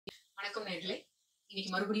வணக்கம் நேர்களே. இன்னைக்கு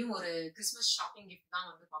மறுபடியும் ஒரு கிறிஸ்மஸ் ஷாப்பிங் கிஃப்ட் தான்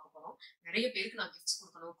வந்து பார்க்க போறோம். நிறைய பேருக்கு நான் கிஃப்ட்ஸ்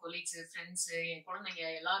கொடுக்கணும். கொலீக்ஸ், ஃப்ரெண்ட்ஸ், என் குழந்தைங்க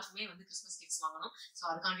எல்லாருக்குமே வந்து கிறிஸ்மஸ் கிஃப்ட்ஸ் வாங்கணும். ஸோ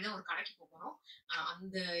அதுக்காண்டி தான் ஒரு கடைக்கு போகிறோம்.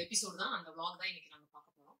 அந்த எபிசோடு தான், அந்த vlog தான் இன்னைக்கு நாங்கள்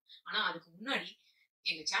பார்க்க போறோம். ஆனா அதுக்கு முன்னாடி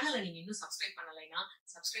எங்க சேனலை நீங்க இன்னும் சப்ஸ்கிரைப் பண்ணலைன்னா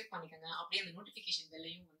சப்ஸ்கிரைப் பண்ணிக்கோங்க. அப்படியே அந்த நோட்டிஃபிகேஷன்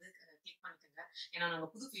பெல்லையும் வந்து கிளிக் பண்ணிக்கோங்க. ஏன்னா நாங்க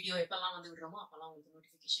புது வீடியோ எப்பெல்லாம் வந்து விடுறோமோ அப்பெல்லாம் உங்களுக்கு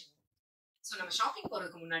நோட்டிஃபிகேஷன் வரும். ஸோ நம்ம ஷாப்பிங்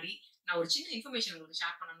போறதுக்கு முன்னாடி நான் ஒரு சின்ன இன்ஃபர்மேஷன் உங்களுக்கு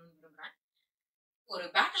ஷேர் பண்ணணும்னு விரும்புறேன். ஒரு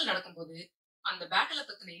பேட்டில் நடக்கும்போது அந்த பேட்டில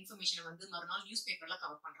பத்தின இன்ஃபர்மேஷனை வந்து மறுநாள் நியூஸ் பேப்பர்ல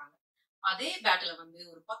கவர் பண்றாங்க. அதே பேட்டில வந்து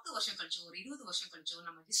ஒரு 10 வருஷம் கழிச்சோ ஒரு 20 வருஷம் கழிச்சோ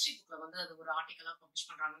நம்ம ஹிஸ்டரி புக்ல வந்து அது ஒரு ஆர்டிகலா பப்ளிஷ்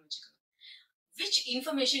பண்றாங்கன்னு வச்சுக்கோங்க. Which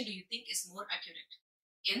information to you think is more accurate?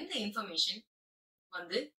 எந்த இன்ஃபர்மேஷன்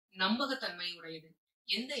வந்து நம்பகத்தன்மை உடையது?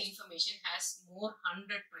 எந்த information has more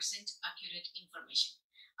 100% accurate information?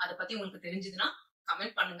 அதை பத்தி உங்களுக்கு தெரிஞ்சதுன்னா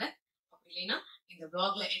கமெண்ட் பண்ணுங்க. அப்படி இல்லைன்னா இந்த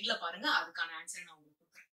vlogல எண்ட்ல பாருங்க, அதுக்கான ஆன்சர் நான் உங்களுக்கு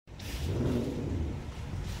கொடுக்குறேன்.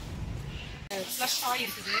 ஃப்ளஷ் டாய்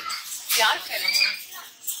இருக்குது. யாருக்கு வேணுமா?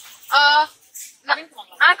 கமெண்ட்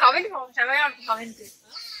பண்ணுவோம். செமையா இருக்கு கமெண்ட்.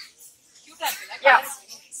 கியூட்டா இருக்குல்ல?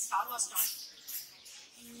 Star Wars toy.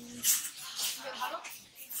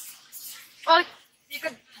 Well, you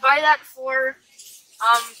could buy that for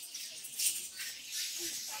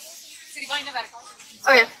சரி வா, என்ன வேற காசு?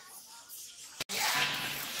 okay.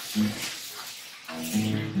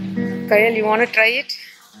 Kayal, you want to try it?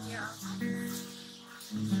 Yeah.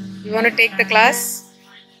 You want to take the class?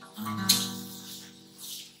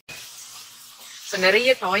 So நிறைய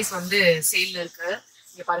டாய்ஸ் வந்து சேல்ல இருக்கு.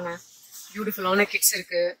 இங்க பாருங்க, பியூட்டிஃபுல்லான கிட்ஸ்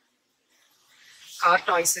இருக்கு, கார்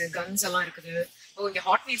டாய்ஸ், கன்ஸ் எல்லாம் இருக்குது. இங்க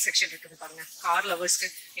ஹாட் வீல் செக்ஷன் இருக்குது பாருங்க, கார் லவர்ஸ்க்கு.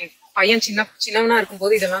 என் பையன் சின்னவனா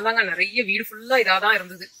இருக்கும்போது இதெல்லாம் தாங்க நிறைய வீடு ஃபுல்லா இதாதான்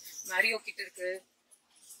இருந்தது. மேரியோ கிட் இருக்கு.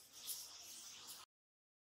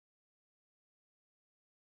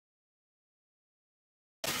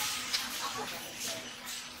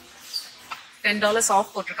 $10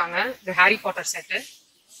 ஆஃப் போட்டிருக்காங்க. இந்த ஹாரி பாட்டர் செட்டு.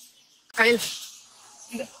 கயல்,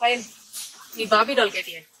 இந்த கயல், நீ பாபி டால்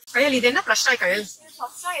கேட்டியே. கயல், இது என்ன ப்ளஷ் டாய் கயல்?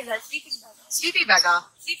 Sleeping bag. ஸ்லீப்பி பேக்கா?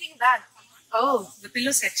 Sleeping bag. ஓ, இந்த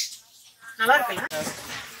பில்லோ செட் நல்லா இருக்குல்ல?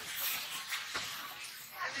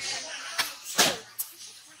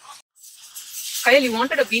 கயல், you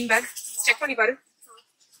wanted a bean bag? Check பண்ணி பாரு.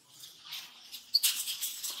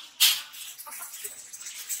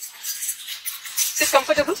 Is it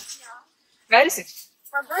comfortable? Yeah. Where is it?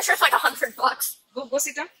 I'm pretty sure it's like $100. Go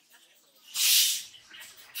sit down.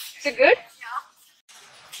 Is it good? Yeah.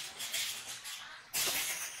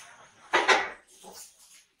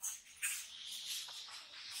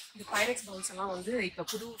 இந்த Pyrex bowls எல்லாம் வந்து இப்ப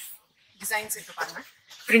புது டிசைன்ஸ் இருக்கு பாருங்க.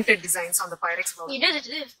 Printed designs on the Pyrex bowl. You did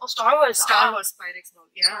it. Oh, Star Wars. Star Wars Pyrex bowl.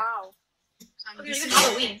 Yeah. Wow. And Okay, this even is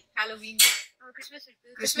Halloween. Halloween. Christmas.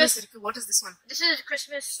 Christmas. What is this one? This is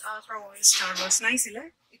Christmas Star Wars. Star Wars. Nice, illa?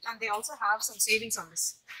 And they also have some savings on this.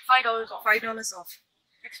 $5 off. $5 off.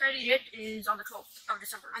 Expiry date is on the 12th of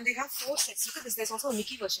December. And they have 4 sets. Look at this. There's also a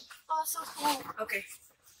Mickey version. Oh, so cool. Okay.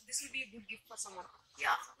 This will be a good gift for someone.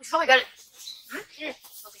 Yeah. We probably got it. Hmm? Yeah.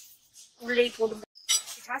 Okay. Really cool.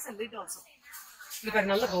 It has a lid also. Look at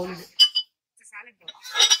another bowl. It's a salad bowl.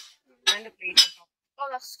 And a plate on top. Oh,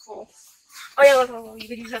 that's cool. Oh yeah, look, you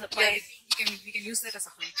can use that as a plate. Yeah, we can use that as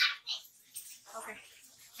a plate. Okay.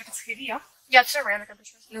 But it's heavy, yeah? Yeah, it's ceramic, I'm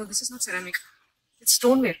sure. No, this is not ceramic. It's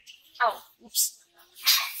stoneware. Oh. Oops.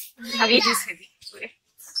 Heavy? It is heavy. Okay.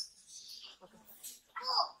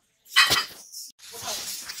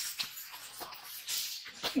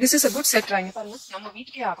 This is a good set, right? நம்ம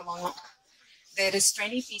வீட்டுக்கே ஆகலாம். There is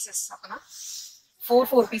 20 pieces. அப்பனா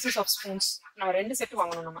 4 pieces of spoons. நம்ம 2 set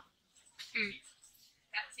வாங்கணும் நம்ம.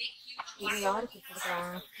 இது யாருக்கு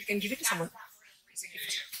கொடுக்கலாம்? You can give it to someone.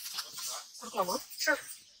 கொடுக்கலாமா? Sure.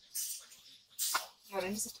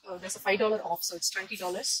 There's a $5 off, so it's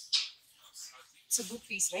 $20. It's a good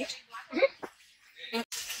piece, right? Mm-hmm.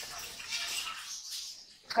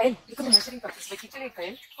 Kayal, look at the measuring cup. It's like KitchenAid,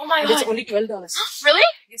 Kayal. Oh my And god. it's only $12. Really?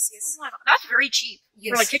 Yes, yes. Oh my god. That's very cheap.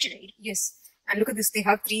 Yes. For like KitchenAid. Yes. And look at this. They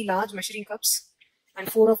have 3 large measuring cups and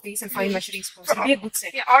 4 of these and 5 measuring spoons. It'll be a good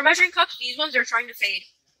set. Yeah, our measuring cups, these ones are trying to fade.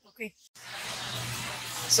 Okay.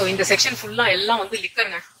 So in the section full எல்லாம் வந்து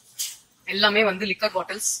லிக்கர்ங்க. எல்லாமே வந்து liquor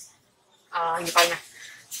bottles. இங்க பாருங்க.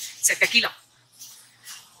 It's a tequila.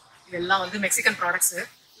 இதெல்லாம் வந்து Mexican products.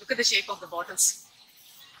 Look at the shape of the bottles.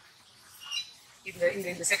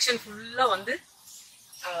 இந்த section ஃபுல்லா வந்து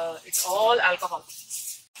இட்ஸ் ஆல் ஆல்கஹால்.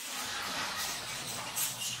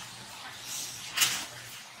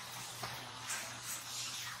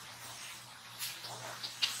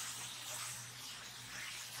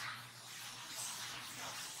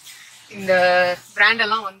 இந்த பிராண்ட்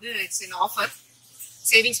எல்லாம் வந்து இட்ஸ் இன் ஆஃபர்.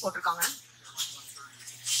 சேவிங்ஸ் போட்டிருக்காங்க.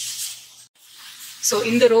 ஸோ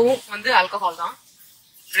இந்த ரோவும் வந்து ஆல்கஹால் தான்.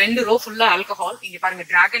 2 ரோ ஃபுல்லா ஆல்கஹால். இங்க பாருங்க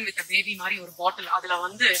டிராகன் வித் பேபி மாதிரி ஒரு பாட்டில். அதுல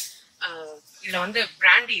வந்து இதுல வந்து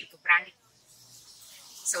பிராண்டி இருக்கு, brandy.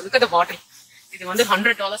 So look at the பாட்டில். இது வந்து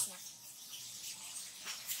 $100.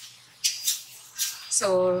 ஸோ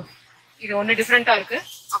இது ஒன்று டிஃப்ரெண்டா இருக்கு.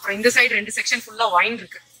 அப்புறம் இந்த சைடு 2 செக்ஷன் ஃபுல்லா வைன்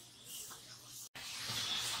இருக்கு.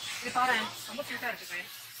 இது பாரு, ரொம்ப கியூட்டா இருக்கு பையன்.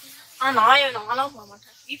 நான்லாம் போட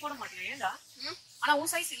மாட்டேன். நீ போட மாட்டியா? ஏண்டா? ஆனா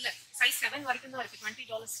உன் சைஸ் இல்ல, சைஸ் 7 வரைக்கும் தான் இருக்கு.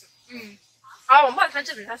 $20. ரொம்ப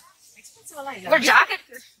எக்ஸ்பென்சிவ் இல்ல. எக்ஸ்பென்சிவ் எல்லாம் இல்ல. ஒரு ஜாக்கெட்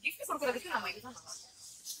கிஃப்ட் கொடுக்கறதுக்கு நம்ம இதுதான் நல்லா.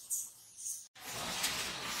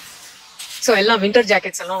 ஸோ எல்லாம் வின்டர்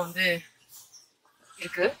ஜாக்கெட்ஸ் எல்லாம் வந்து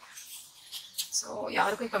இருக்கு. ஸோ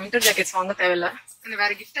யாருக்கும் இப்போ வின்டர் ஜாக்கெட்ஸ் வாங்க தேவையில்ல. இந்த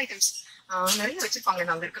வேற கிஃப்ட் ஐட்டம்ஸ் நிறைய வச்சிருப்பாங்க.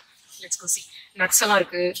 அங்க இருக்கு. Let's go see. நட்ஸ் எல்லாம்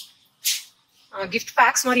இருக்கு. கிஃப்ட்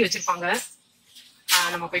பேக்ஸ் மாதிரி வச்சிருப்பாங்க.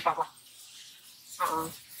 நம்ம போய் பார்க்கலாம்.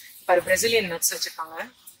 பாரு, பிரசிலியன் நட்ஸ் வச்சிருக்காங்க.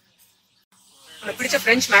 உனக்கு பிடிச்ச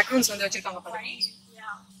பிரெஞ்ச் மேக்ரூன்ஸ் வந்து வச்சிருக்காங்க பாரு.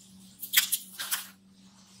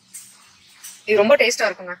 இது ரொம்ப டேஸ்டா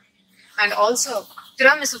இருக்குங்க. அண்ட் ஆல்சோ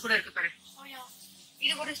திராமிசு கூட இருக்கு பாரு.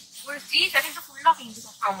 இது ஒரு 3 செகண்ட்ஸ் ஃபுல்லா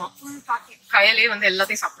கிஞ்சிடும். ஆமா, ஃபுல் பாக்கெட். கையிலே வந்து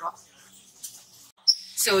எல்லாத்தையும் சாப்பிடுவா.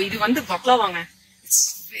 ஸோ இது வந்து பக்லாவாங்க. It's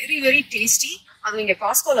very very tasty. அது இங்க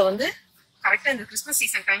காஸ்கோல வந்து கரெக்டா இந்த கிறிஸ்மஸ்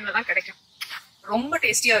சீசன் டைம்ல தான் கிடைக்கும். ரொம்ப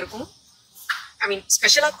டேஸ்டியா இருக்கும். ஐ மீன்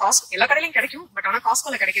ஸ்பெஷலா எல்லா கடையிலையும் கிடைக்கும். பட் ஆனா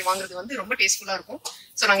காஸ்கோல வாங்குறது வந்து ரொம்ப டேஸ்ட்ஃபுல்லா இருக்கும்.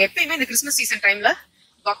 ஸோ நாங்க எப்பயுமே இந்த கிறிஸ்மஸ் சீசன் டைம்ல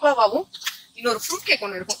பக்லாவாவும் இன்னொரு ஃப்ரூட் கேக்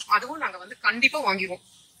ஒன்று இருக்கும், அதுவும் நாங்க வந்து கண்டிப்பா வாங்கிடுவோம்.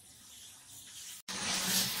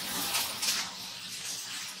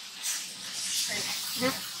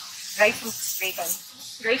 Dry fruits,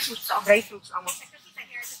 dry fruits. ஆமா,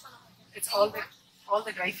 it's all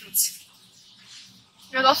the dry fruits.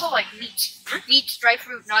 There's also like meat, dry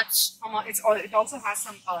fruit, nuts. ஆமா, it also has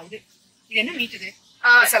some இது என்ன மீட் இது?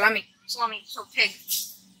 salami, so pig.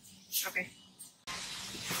 okay.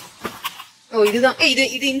 ஓ இதுதான்.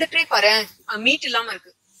 இது இந்த ட்ரே பாரு, மீட் இல்லாம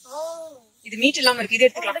இருக்கு. இது மீட் இல்லாம இருக்கு. இது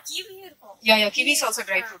எடுத்துக்கலாம். கிவி இருக்கும். Yeah, kiwi is also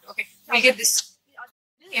dry fruit. Okay, we get this.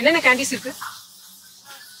 என்னென்ன கேண்டிஸ் இருக்கு?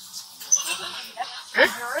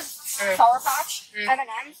 Sour Patch,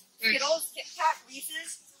 M&M's, Skittles, Kit Kat,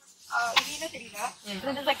 Reese's.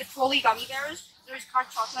 Then there's like the trolley gummy bears. There's hot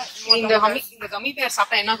chocolate. இந்த கம்மி பேர்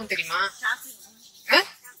சாப்பிட்டா என்ன ஆகும் தெரியுமா?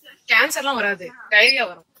 கேன்சர்லாம் வராது, டயரியா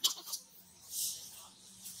வரும்.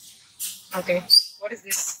 Okay, what is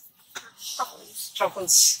this?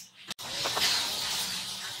 Truffles.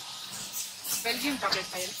 Belgian chocolate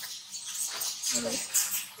pile.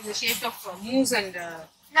 In the shape of mousse and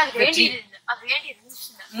அது வேண்டியது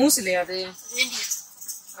மூஸ் இல்லையா அது? வேண்டியது.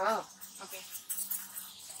 ஓகே.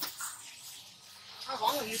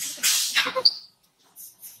 வாங்க இருக்கு.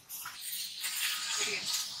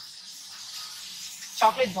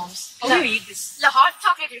 Chocolate palms. How do you eat this? இல்ல ஹாட்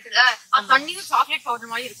சாக்லேட் இருக்குல்ல, அது தண்ணியும் சாக்லேட்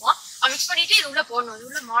பவுடர் மாதிரி இருக்கும். அது மிக்ஸ் பண்ணிட்டு இது உள்ள போடணும். இது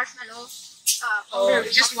உள்ள marshmallow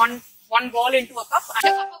powder. Just one ball into a cup and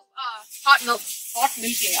a cup of hot milk.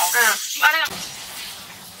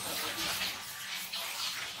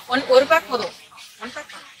 ஒரு பேக் போதும். One pack.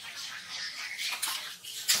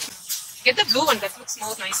 Get the blue one. That looks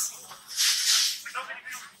more nice.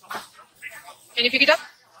 Can you pick it up?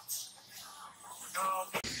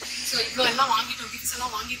 So இப்போ எல்லாம் வாங்கிட்டோம், kids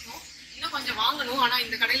எல்லாம் வாங்கிட்டோம். இன்னும் கொஞ்சம் வாங்கணும். ஆனா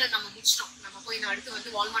இந்த கடையில நம்ம முடிச்சிட்டோம். நம்ம போய் நான் அடுத்து வந்து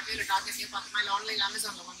வால்மார்ட்ல இல்ல டார்கெட்லயே பார்க்கணும், இல்ல ஆன்லைன்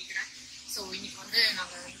அமேசான்ல வாங்கிக்கிறேன். ஸோ இன்னைக்கு வந்து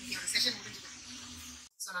நாங்க இன்னைக்கு ஒரு செஷன் முடிஞ்சுது.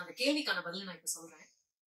 ஸோ நான் அந்த கேள்விக்கான பதில் நான் இப்போ சொல்றேன்.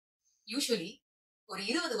 யூஸ்வலி ஒரு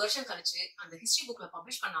 20 வருஷம் கழிச்சு அந்த ஹிஸ்டரி புக்ல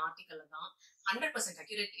பப்ளிஷ் பண்ண ஆர்டிக்கல்ல தான் 100%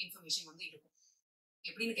 அக்யூரேட் இன்ஃபர்மேஷன் வந்து இருக்கும்.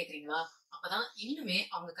 எப்படின்னு கேக்குறீங்களா? அப்பதான் இன்னுமே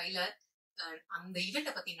அவங்க கையில அந்த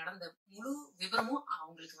ஈவெண்ட்டை பத்தி நடந்த முழு விவரமும்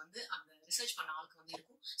அவங்களுக்கு வந்து அந்த ரிசர்ச் பண்ண ஆளுக்கு வந்து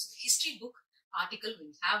இருக்கும். So history book article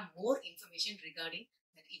will have more information regarding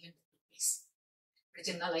that event place.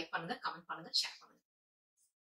 பிடிச்சிருந்தா லைக் பண்ணுங்க, கமெண்ட் பண்ணுங்க, ஷேர் பண்ணுங்க.